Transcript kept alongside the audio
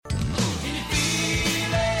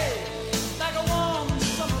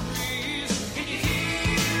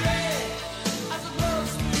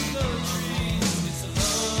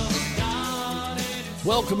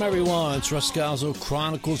Welcome, everyone. It's Russ Scalzo,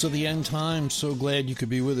 Chronicles of the End Times. So glad you could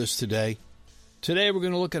be with us today. Today, we're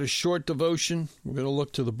going to look at a short devotion. We're going to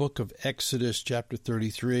look to the book of Exodus, chapter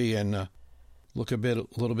 33, and look a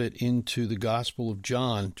little bit into the Gospel of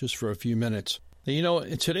John, just for a few minutes. Now, you know,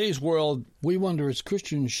 in today's world, we wonder as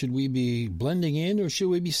Christians, should we be blending in or should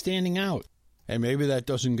we be standing out? And maybe that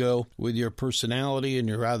doesn't go with your personality, and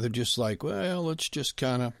you're rather just like, well, let's just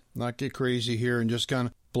kind of not get crazy here and just kind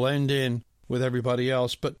of blend in with everybody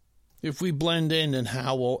else. But if we blend in, then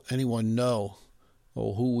how will anyone know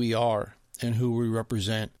who we are and who we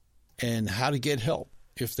represent and how to get help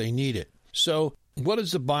if they need it? So what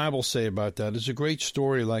does the Bible say about that? It's a great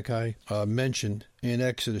story, like I mentioned in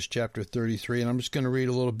Exodus chapter 33, and I'm just going to read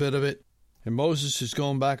a little bit of it. And Moses is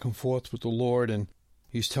going back and forth with the Lord, and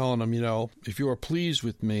he's telling him, you know, if you are pleased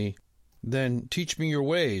with me, then teach me your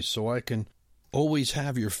ways so I can always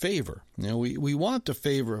have your favor. You know, we want the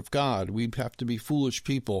favor of God. We have to be foolish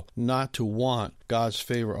people not to want God's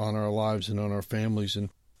favor on our lives and on our families and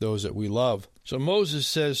those that we love. So Moses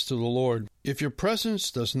says to the Lord, if your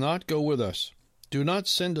presence does not go with us, do not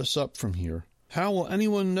send us up from here. How will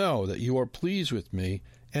anyone know that you are pleased with me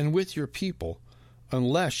and with your people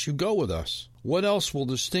unless you go with us? What else will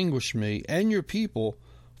distinguish me and your people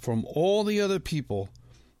from all the other people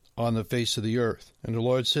on the face of the earth? And the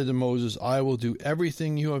Lord said to Moses, I will do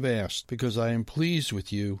everything you have asked, because I am pleased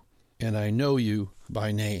with you, and I know you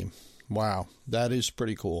by name. Wow, that is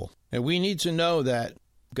pretty cool. And we need to know that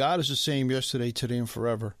God is the same yesterday, today, and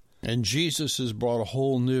forever. And Jesus has brought a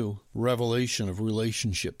whole new revelation of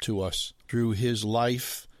relationship to us through his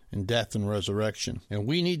life and death and resurrection. And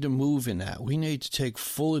we need to move in that. We need to take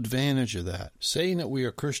full advantage of that. Saying that we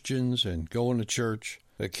are Christians and going to church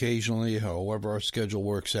occasionally, however our schedule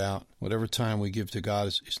works out, whatever time we give to God,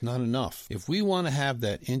 is not enough. If we want to have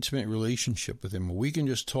that intimate relationship with him, we can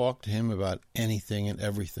just talk to him about anything and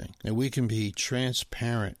everything, and we can be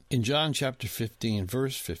transparent. In John chapter 15,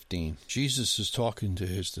 verse 15, Jesus is talking to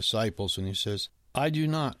his disciples, and he says, I do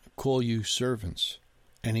not call you servants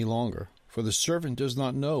any longer, for the servant does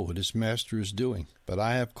not know what his master is doing, but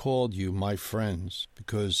I have called you my friends,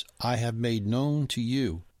 because I have made known to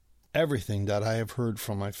you everything that I have heard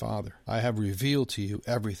from my Father. I have revealed to you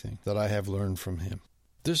everything that I have learned from him.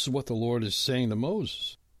 This is what the Lord is saying to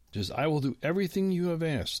Moses. He says, I will do everything you have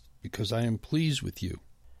asked, because I am pleased with you,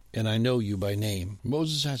 and I know you by name.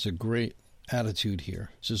 Moses has a great attitude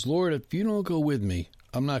here. He says, Lord, if you don't go with me,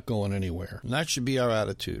 I'm not going anywhere. And that should be our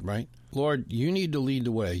attitude, right? Lord, you need to lead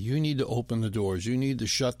the way. You need to open the doors. You need to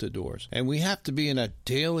shut the doors. And we have to be in a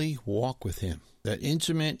daily walk with him, that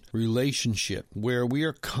intimate relationship where we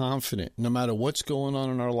are confident no matter what's going on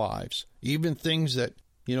in our lives, even things that,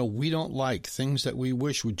 you know, we don't like, things that we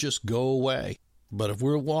wish would just go away. But if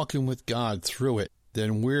we're walking with God through it,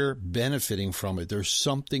 then we're benefiting from it. There's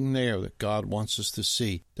something there that God wants us to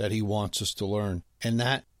see, that he wants us to learn. And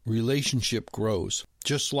that relationship grows.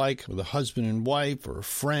 Just like with a husband and wife or a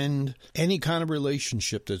friend, any kind of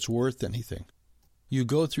relationship that's worth anything. You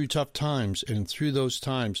go through tough times, and through those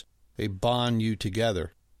times, they bond you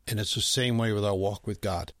together. And it's the same way with our walk with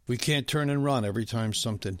God. We can't turn and run every time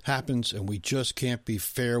something happens, and we just can't be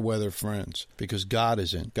fair weather friends, because God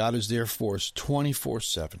is in. God is there for us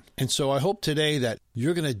 24/7. And so I hope today that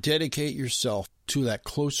you're going to dedicate yourself to that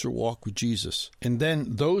closer walk with Jesus. And then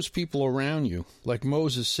those people around you, like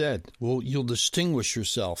Moses said, you'll distinguish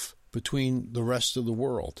yourself between the rest of the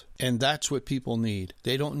world. And that's what people need.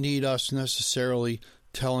 They don't need us necessarily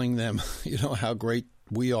telling them, you know, how great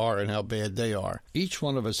we are and how bad they are. Each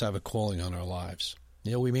one of us have a calling on our lives.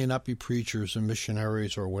 You know, we may not be preachers or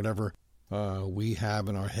missionaries or whatever we have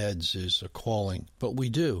in our heads is a calling, but we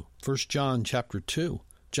do. 1 John chapter 2.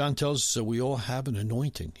 John tells us that we all have an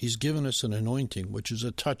anointing. He's given us an anointing, which is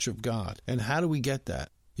a touch of God. And how do we get that?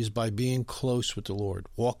 Is by being close with the Lord,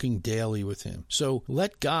 walking daily with him. So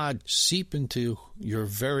let God seep into your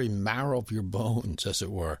very marrow of your bones, as it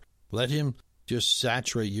were. Let him just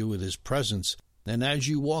saturate you with his presence. And as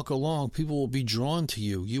you walk along, people will be drawn to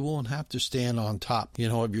you. You won't have to stand on top,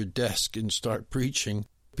 of your desk and start preaching.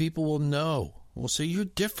 People will know. Will say, you're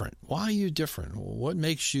different. Why are you different? What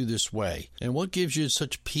makes you this way? And what gives you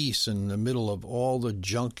such peace in the middle of all the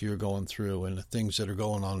junk you're going through and the things that are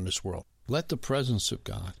going on in this world? Let the presence of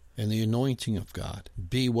God and the anointing of God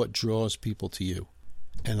be what draws people to you.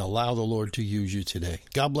 And allow the Lord to use you today.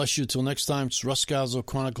 God bless you. Till next time, it's Russ Scalzo,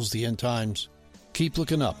 Chronicles of the End Times. Keep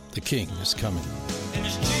looking up. The King is coming.